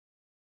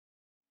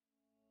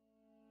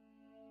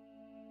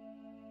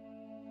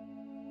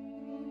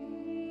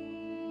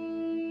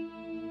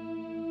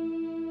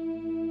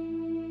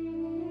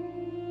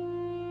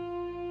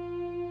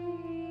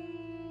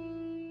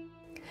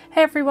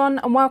Hey everyone,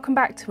 and welcome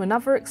back to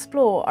another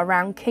explore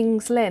around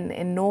King's Lynn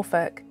in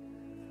Norfolk.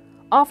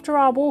 After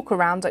our walk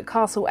around at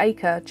Castle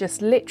Acre,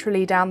 just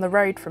literally down the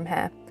road from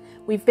here,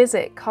 we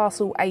visit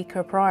Castle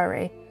ACRE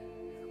Priory.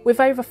 With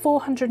over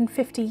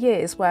 450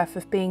 years worth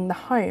of being the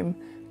home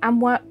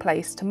and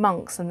workplace to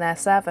monks and their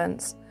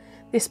servants,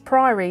 this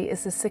priory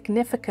is a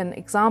significant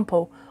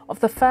example of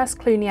the first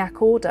Cluniac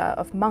order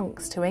of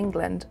monks to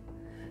England.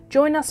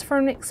 Join us for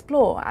an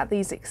explore at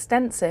these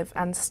extensive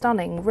and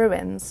stunning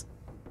ruins.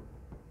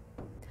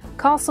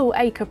 Castle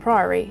ACRE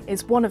Priory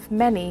is one of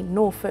many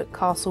Norfolk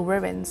castle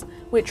ruins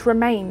which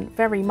remain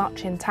very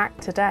much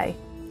intact today.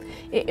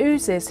 It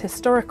oozes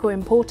historical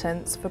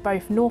importance for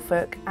both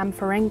Norfolk and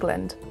for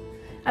England,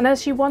 and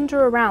as you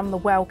wander around the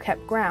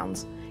well-kept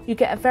grounds, you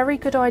get a very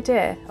good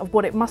idea of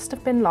what it must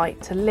have been like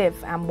to live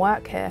and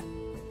work here.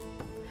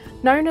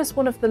 Known as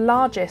one of the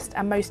largest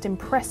and most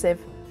impressive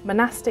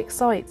monastic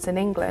sites in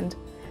England,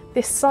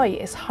 this site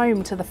is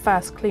home to the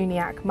first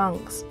Cluniac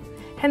monks,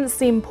 hence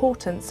the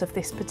importance of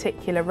this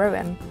particular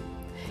ruin.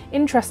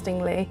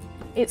 Interestingly,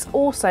 it's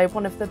also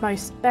one of the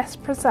most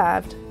best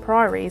preserved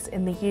priories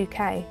in the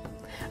UK,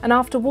 and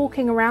after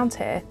walking around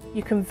here,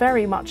 you can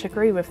very much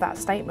agree with that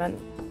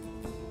statement.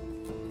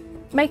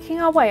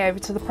 Making our way over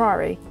to the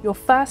priory, your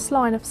first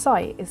line of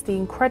sight is the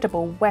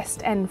incredible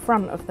west end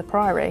front of the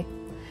priory.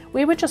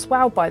 We were just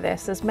wowed by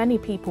this, as many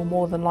people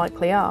more than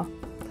likely are,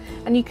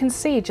 and you can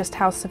see just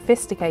how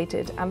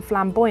sophisticated and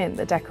flamboyant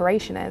the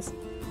decoration is.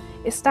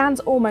 It stands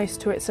almost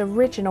to its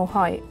original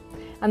height,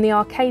 and the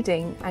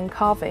arcading and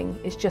carving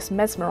is just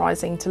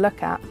mesmerising to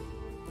look at.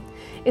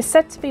 It's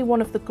said to be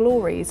one of the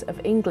glories of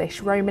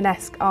English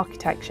Romanesque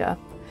architecture,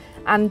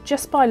 and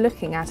just by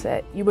looking at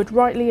it, you would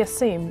rightly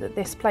assume that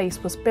this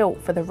place was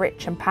built for the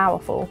rich and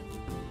powerful.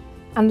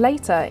 And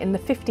later, in the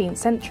 15th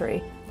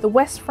century, the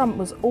west front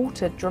was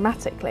altered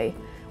dramatically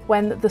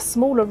when the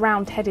smaller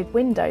round-headed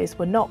windows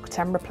were knocked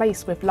and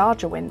replaced with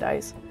larger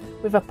windows,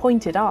 with a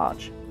pointed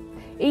arch.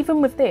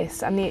 Even with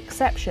this and the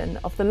exception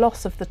of the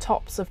loss of the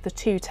tops of the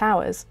two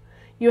towers,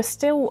 you are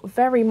still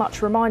very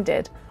much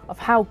reminded of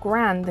how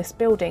grand this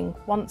building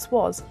once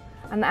was,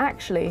 and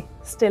actually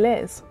still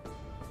is.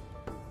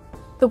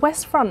 The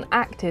west front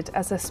acted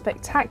as a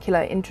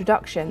spectacular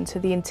introduction to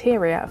the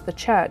interior of the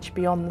church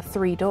beyond the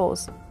three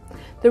doors.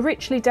 The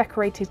richly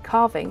decorated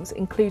carvings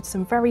include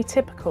some very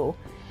typical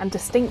and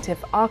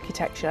distinctive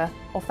architecture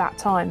of that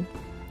time.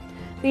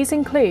 These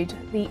include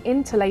the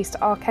interlaced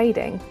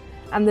arcading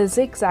and the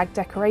zigzag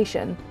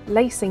decoration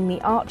lacing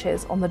the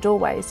arches on the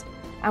doorways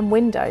and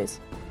windows,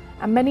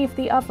 and many of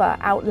the other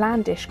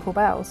outlandish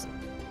corbels.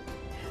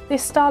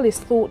 This style is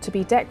thought to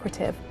be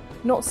decorative,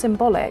 not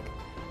symbolic,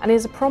 and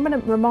is a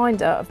prominent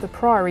reminder of the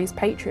priory's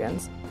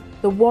patrons,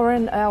 the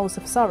Warren Earls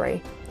of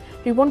Surrey,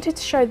 who wanted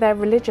to show their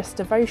religious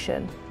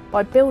devotion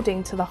by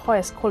building to the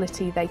highest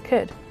quality they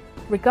could,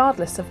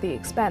 regardless of the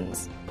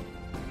expense.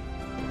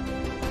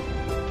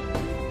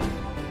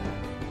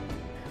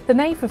 The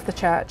nave of the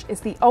church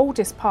is the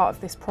oldest part of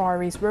this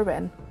priory's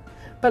ruin,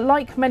 but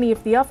like many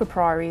of the other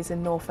priories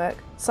in Norfolk,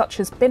 such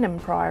as Binham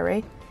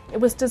Priory, it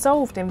was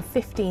dissolved in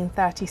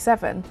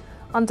 1537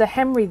 under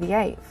Henry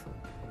VIII.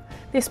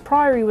 This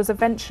priory was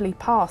eventually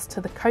passed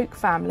to the Coke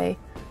family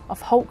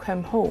of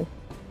Holkham Hall,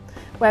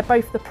 where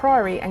both the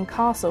priory and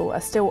castle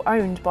are still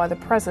owned by the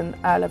present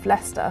Earl of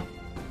Leicester,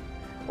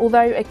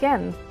 although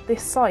again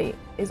this site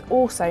is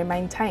also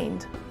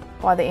maintained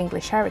by the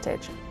English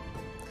Heritage.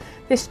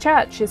 This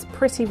church is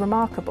pretty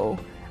remarkable,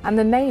 and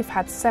the nave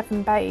had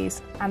 7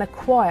 bays and a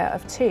choir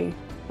of 2,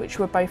 which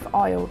were both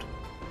aisled.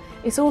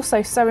 It's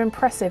also so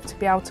impressive to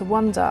be able to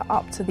wander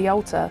up to the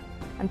altar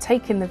and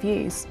take in the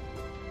views.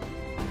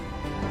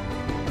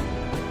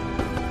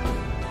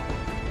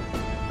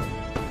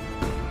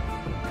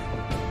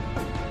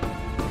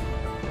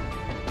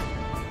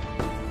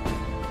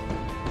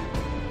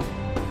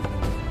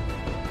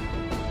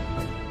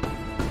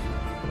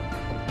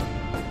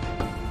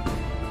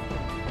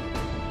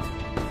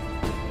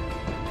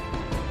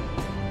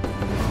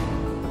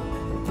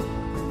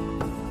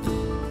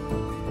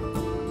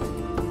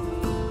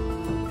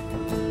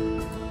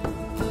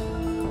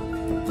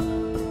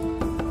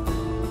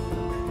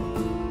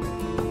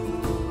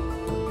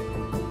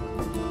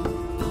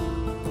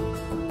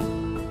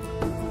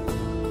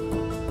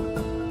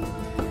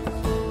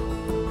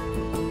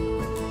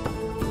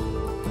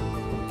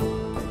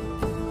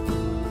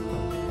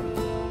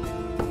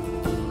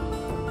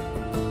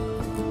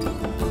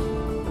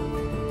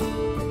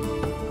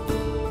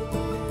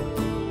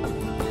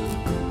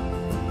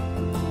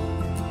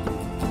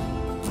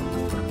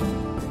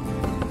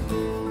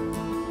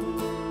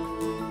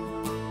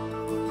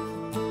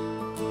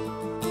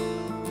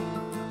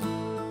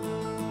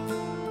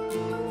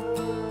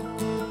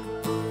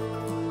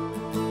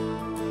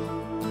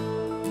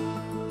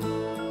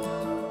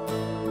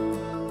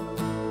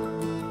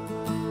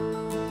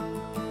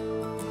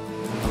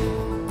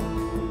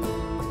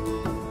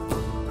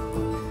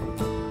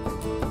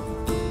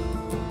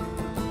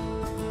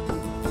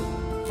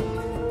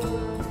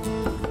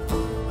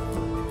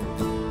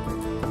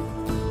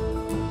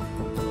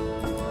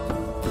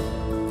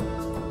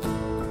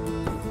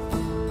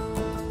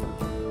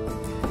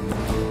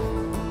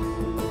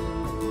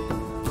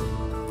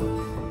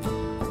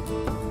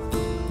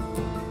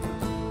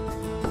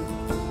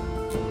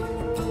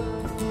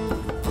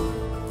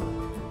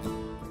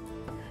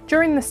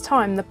 During this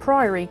time, the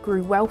priory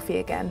grew wealthy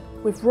again,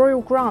 with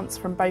royal grants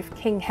from both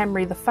King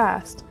Henry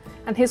I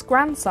and his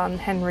grandson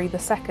Henry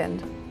II.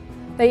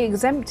 They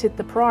exempted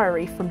the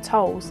priory from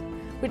tolls,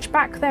 which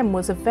back then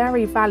was a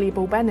very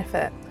valuable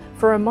benefit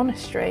for a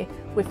monastery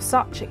with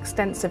such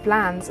extensive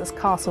lands as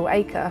Castle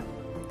Acre.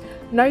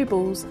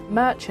 Nobles,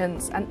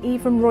 merchants and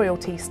even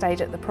royalty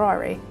stayed at the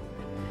priory.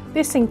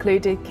 This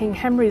included King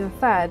Henry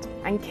III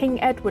and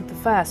King Edward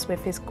I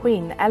with his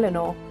Queen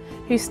Eleanor,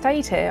 who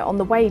stayed here on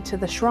the way to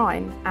the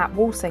shrine at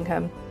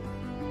Walsingham.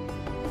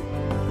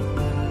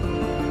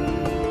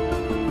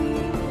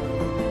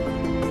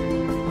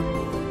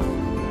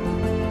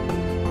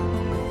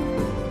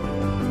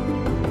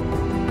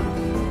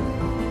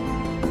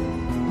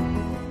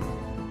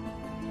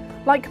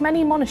 Like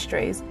many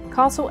monasteries,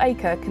 Castle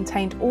Acre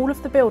contained all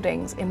of the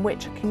buildings in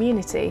which a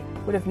community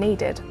would have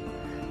needed.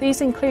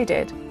 These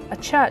included a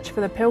church for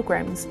the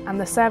pilgrims and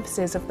the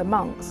services of the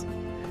monks,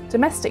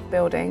 domestic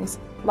buildings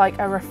like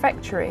a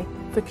refectory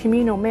for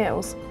communal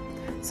meals,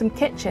 some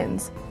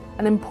kitchens,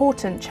 an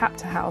important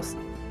chapter house,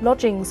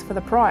 lodgings for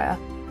the prior,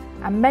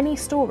 and many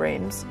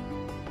storerooms.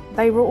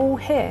 They were all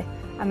here,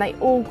 and they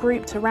all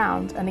grouped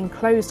around an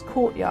enclosed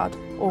courtyard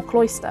or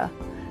cloister.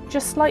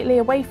 Just slightly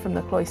away from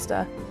the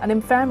cloister, an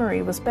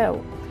infirmary was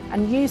built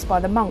and used by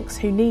the monks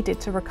who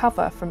needed to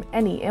recover from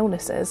any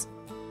illnesses.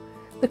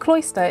 The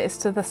cloister is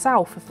to the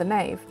south of the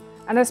nave,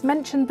 and as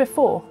mentioned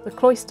before, the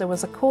cloister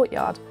was a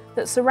courtyard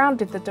that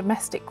surrounded the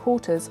domestic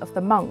quarters of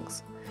the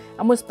monks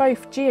and was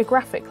both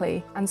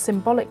geographically and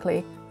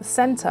symbolically the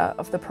centre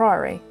of the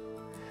priory.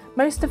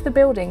 Most of the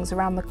buildings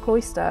around the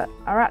cloister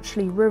are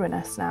actually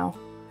ruinous now,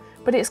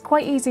 but it's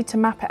quite easy to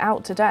map it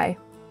out today.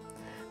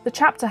 The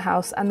chapter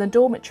house and the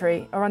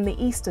dormitory are on the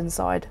eastern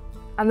side,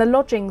 and the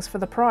lodgings for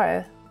the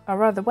prior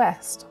are on the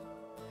west.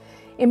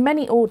 In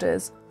many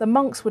orders, the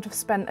monks would have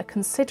spent a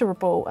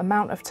considerable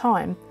amount of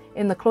time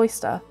in the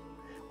cloister.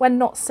 When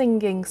not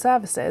singing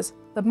services,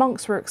 the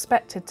monks were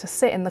expected to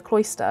sit in the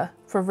cloister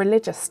for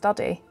religious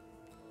study.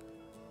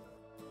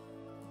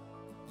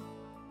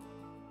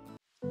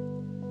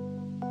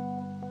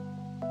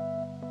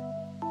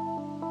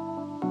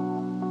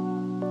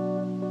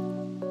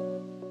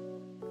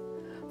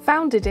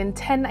 Founded in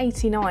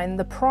 1089,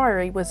 the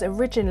priory was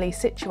originally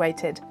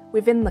situated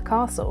within the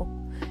castle,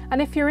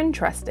 and if you're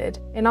interested,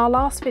 in our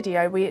last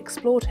video we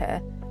explored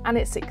here and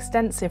its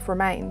extensive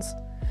remains,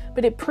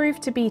 but it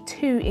proved to be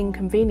too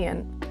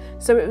inconvenient,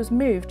 so it was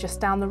moved just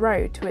down the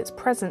road to its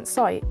present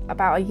site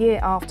about a year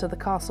after the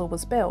castle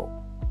was built.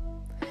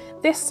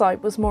 This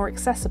site was more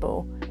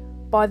accessible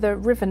by the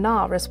River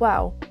Nar as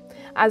well,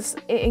 as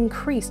it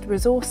increased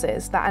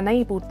resources that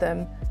enabled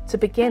them to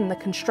begin the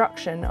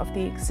construction of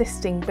the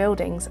existing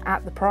buildings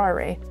at the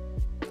priory.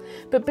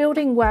 But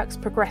building works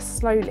progressed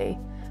slowly.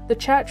 The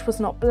church was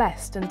not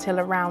blessed until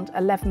around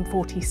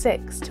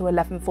 1146 to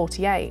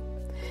 1148,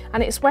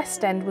 and its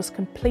west end was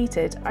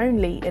completed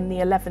only in the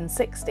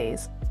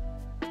 1160s.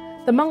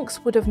 The monks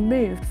would have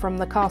moved from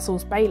the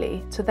castle's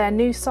bailey to their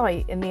new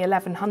site in the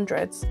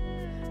 1100s,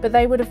 but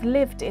they would have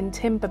lived in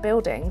timber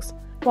buildings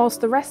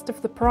whilst the rest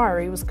of the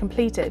priory was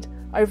completed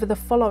over the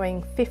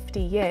following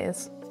 50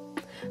 years.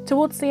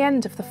 Towards the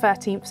end of the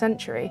 13th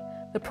century,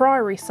 the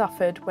priory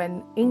suffered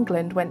when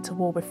England went to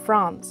war with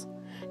France,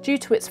 due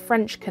to its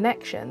French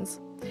connections,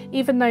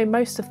 even though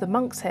most of the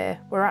monks here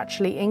were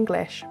actually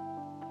English.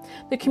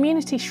 The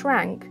community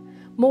shrank,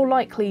 more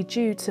likely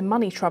due to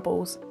money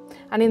troubles,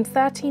 and in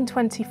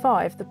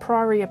 1325 the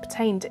priory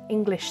obtained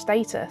English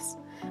status,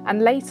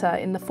 and later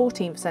in the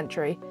 14th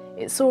century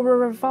it saw a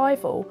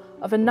revival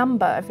of a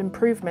number of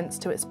improvements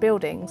to its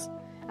buildings,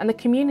 and the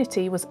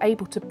community was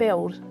able to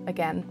build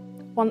again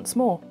once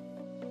more.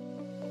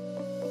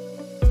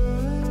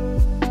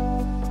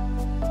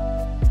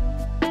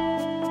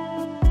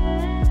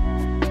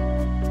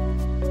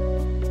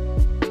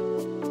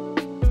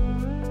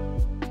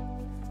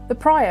 The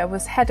prior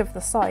was head of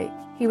the site.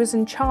 He was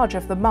in charge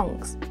of the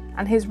monks,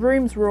 and his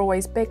rooms were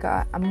always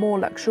bigger and more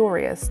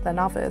luxurious than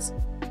others.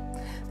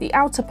 The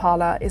outer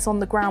parlour is on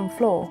the ground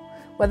floor,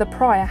 where the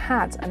prior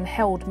had and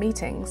held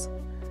meetings,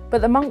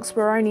 but the monks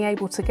were only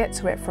able to get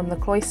to it from the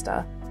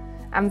cloister,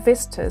 and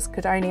visitors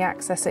could only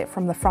access it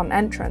from the front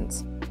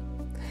entrance.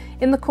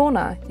 In the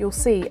corner, you'll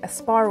see a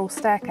spiral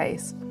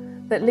staircase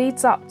that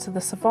leads up to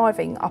the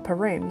surviving upper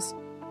rooms.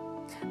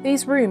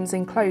 These rooms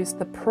enclosed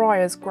the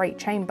prior's great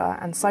chamber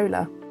and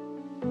solar.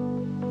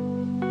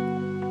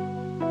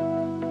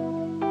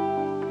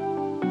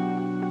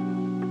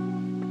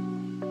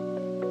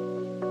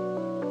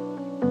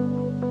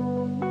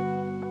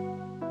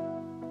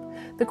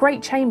 The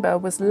great chamber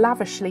was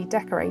lavishly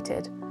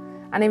decorated,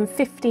 and in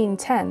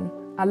 1510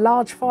 a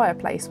large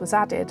fireplace was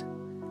added,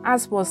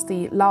 as was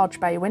the large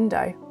bay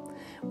window,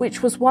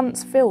 which was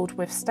once filled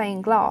with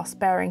stained glass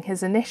bearing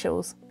his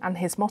initials and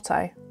his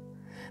motto.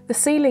 The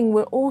ceiling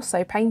were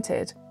also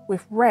painted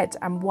with red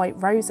and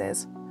white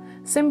roses,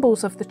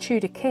 symbols of the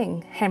Tudor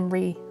king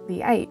Henry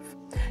VIII,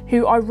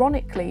 who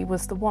ironically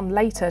was the one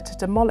later to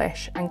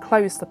demolish and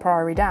close the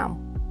priory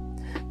down.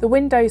 The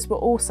windows were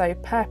also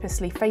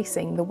purposely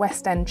facing the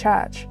West End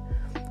church,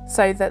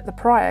 so that the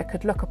prior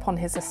could look upon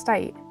his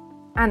estate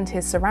and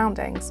his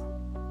surroundings.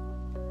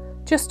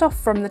 Just off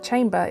from the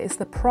chamber is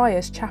the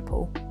prior's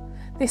chapel.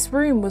 This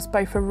room was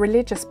both a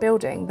religious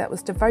building that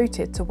was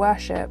devoted to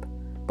worship,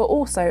 but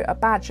also a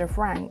badge of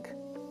rank.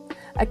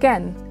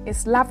 Again,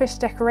 its lavish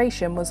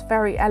decoration was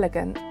very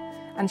elegant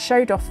and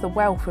showed off the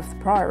wealth of the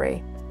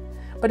priory,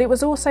 but it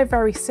was also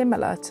very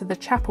similar to the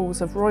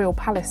chapels of royal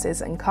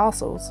palaces and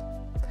castles.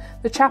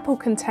 The chapel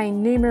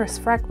contained numerous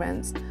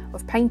fragments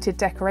of painted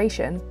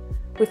decoration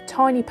with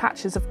tiny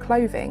patches of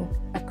clothing,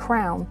 a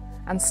crown,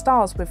 and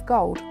stars with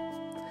gold.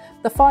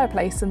 The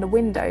fireplace and the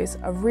windows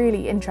are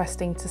really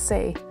interesting to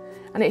see,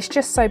 and it's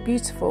just so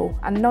beautiful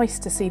and nice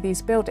to see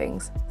these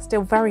buildings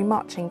still very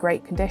much in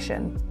great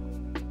condition.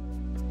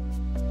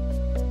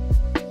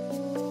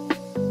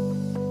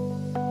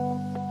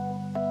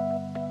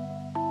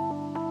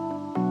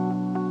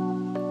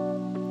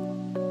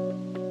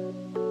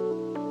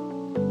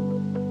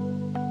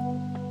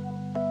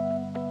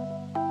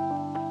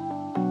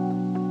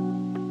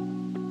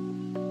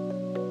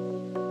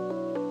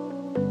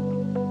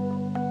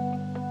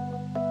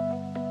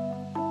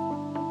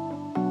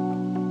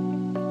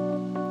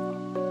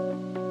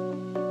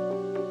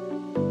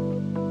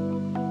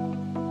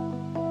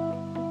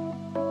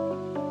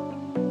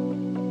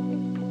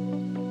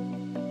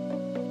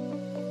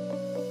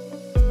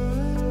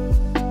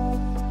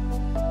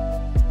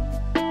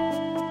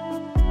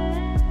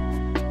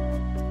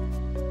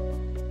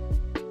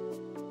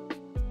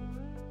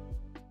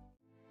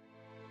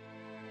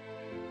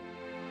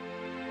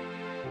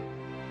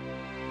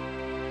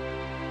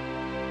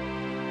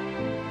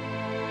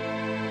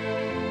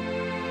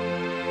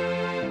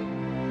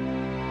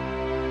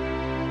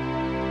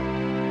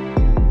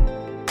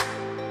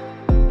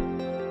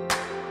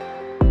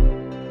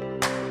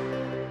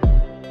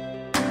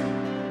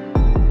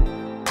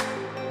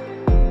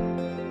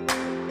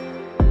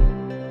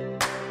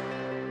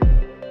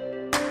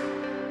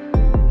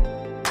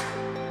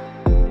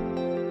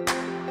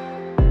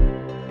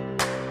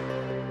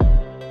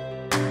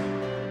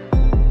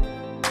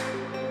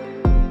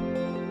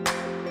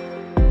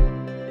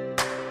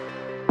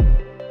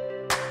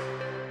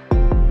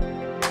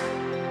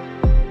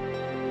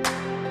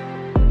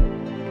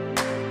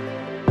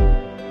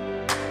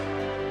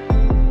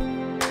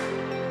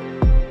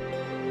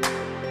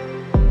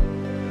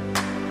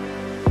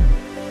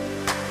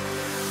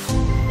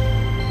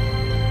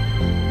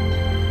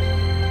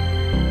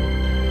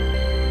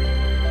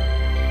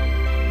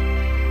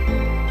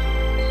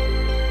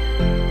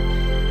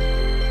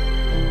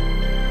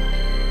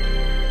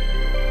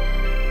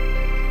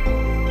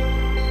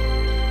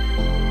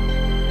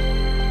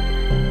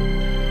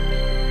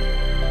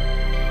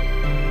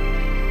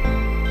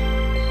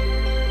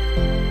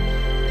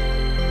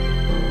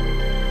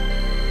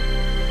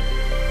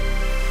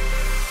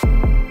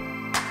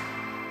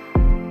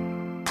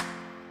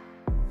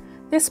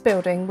 This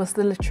building was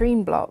the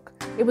latrine block.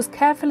 It was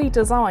carefully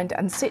designed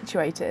and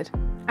situated,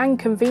 and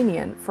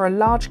convenient for a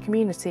large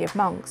community of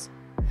monks.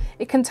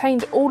 It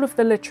contained all of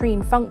the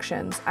latrine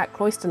functions at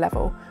cloister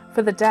level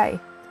for the day,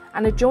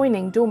 and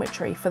adjoining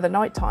dormitory for the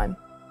night time.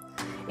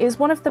 It is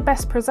one of the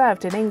best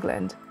preserved in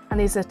England, and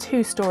is a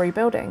 2-storey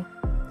building.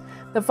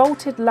 The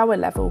vaulted lower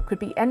level could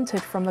be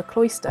entered from the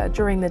cloister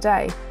during the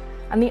day,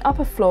 and the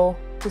upper floor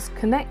was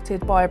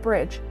connected by a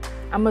bridge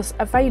and was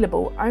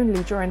available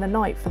only during the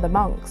night for the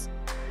monks.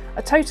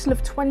 A total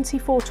of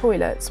 24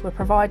 toilets were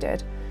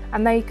provided,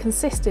 and they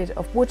consisted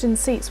of wooden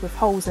seats with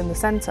holes in the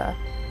centre,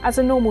 as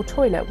a normal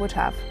toilet would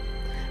have.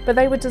 But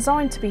they were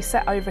designed to be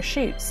set over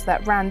chutes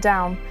that ran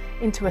down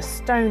into a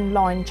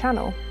stone-lined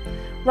channel.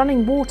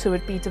 Running water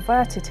would be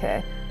diverted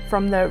here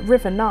from the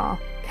River Nar,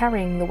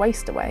 carrying the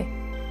waste away.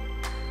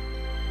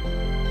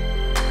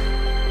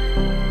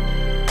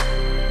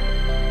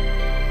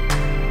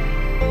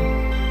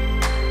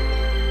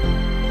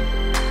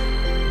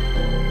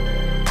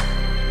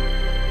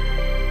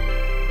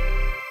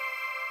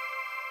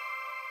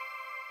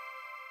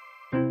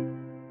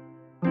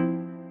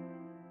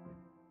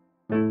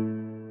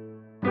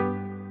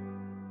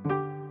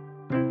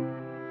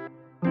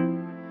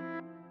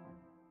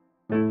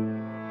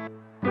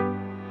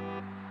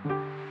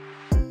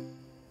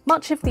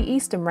 Much of the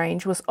eastern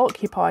range was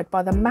occupied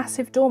by the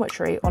massive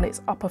dormitory on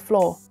its upper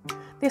floor.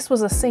 This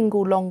was a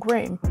single long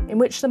room in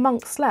which the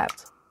monks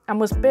slept, and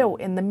was built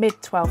in the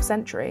mid-12th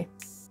century.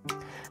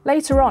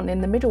 Later on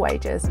in the Middle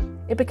Ages,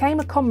 it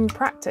became a common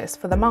practice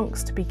for the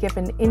monks to be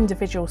given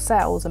individual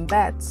cells and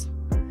beds,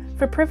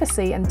 for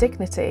privacy and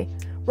dignity,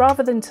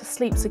 rather than to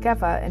sleep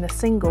together in a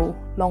single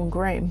long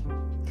room.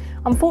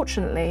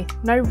 Unfortunately,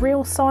 no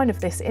real sign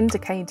of this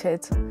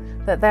indicated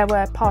that there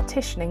were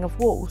partitioning of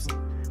walls,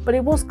 but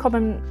it was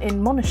common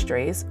in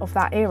monasteries of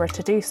that era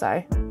to do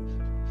so.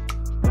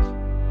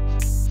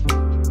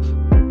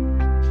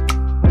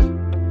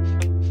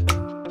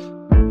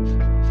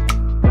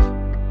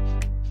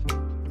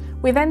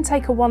 We then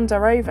take a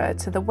wander over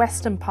to the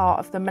western part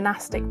of the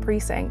monastic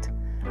precinct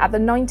at the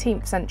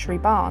 19th century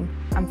barn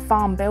and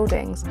farm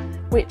buildings,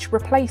 which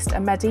replaced a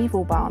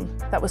medieval barn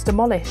that was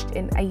demolished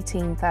in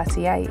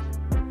 1838.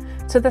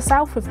 To the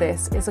south of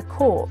this is a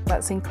court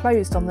that's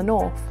enclosed on the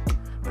north,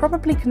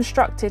 probably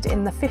constructed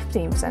in the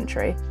 15th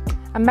century,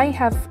 and may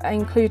have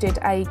included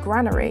a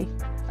granary,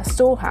 a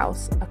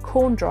storehouse, a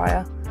corn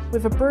dryer,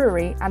 with a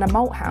brewery and a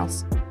malt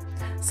house.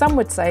 Some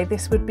would say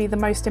this would be the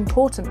most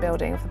important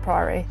building of the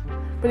Priory,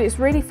 but it's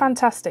really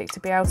fantastic to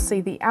be able to see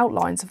the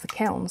outlines of the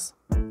kilns.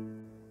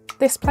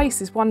 This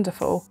place is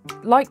wonderful.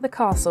 Like the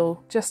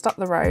castle just up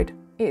the road,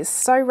 it is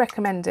so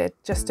recommended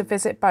just to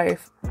visit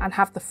both and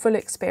have the full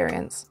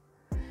experience.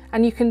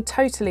 And you can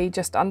totally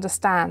just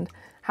understand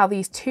how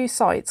these two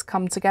sites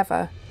come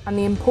together and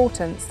the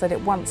importance that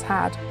it once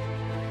had.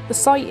 The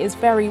site is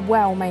very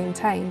well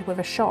maintained with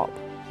a shop,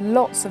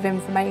 lots of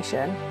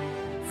information,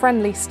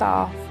 friendly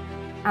staff,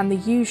 and the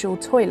usual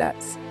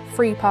toilets,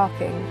 free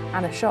parking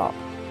and a shop.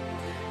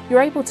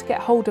 You're able to get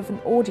hold of an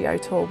audio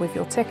tour with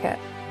your ticket,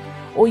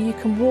 or you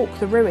can walk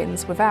the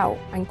ruins without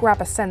and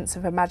grab a sense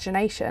of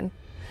imagination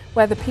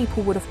where the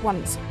people would have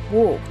once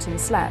walked and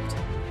slept.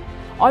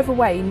 Either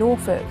way,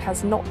 Norfolk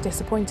has not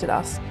disappointed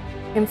us.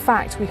 In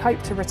fact, we hope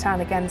to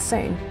return again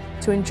soon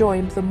to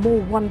enjoy the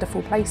more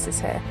wonderful places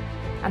here,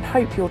 and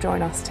hope you'll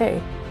join us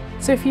too.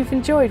 So if you've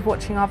enjoyed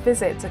watching our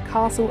visit to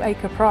Castle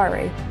ACRE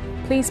Priory,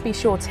 please be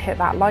sure to hit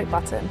that like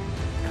button,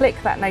 click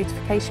that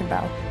notification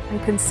bell,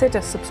 and consider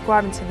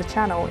subscribing to the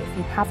channel if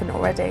you haven't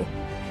already.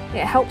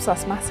 It helps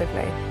us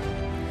massively.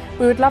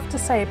 We would love to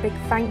say a big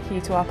thank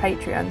you to our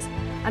Patreons,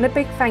 and a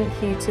big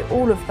thank you to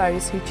all of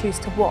those who choose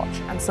to watch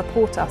and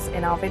support us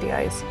in our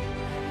videos.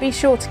 Be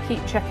sure to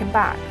keep checking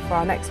back for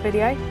our next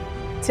video.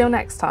 Till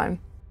next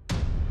time.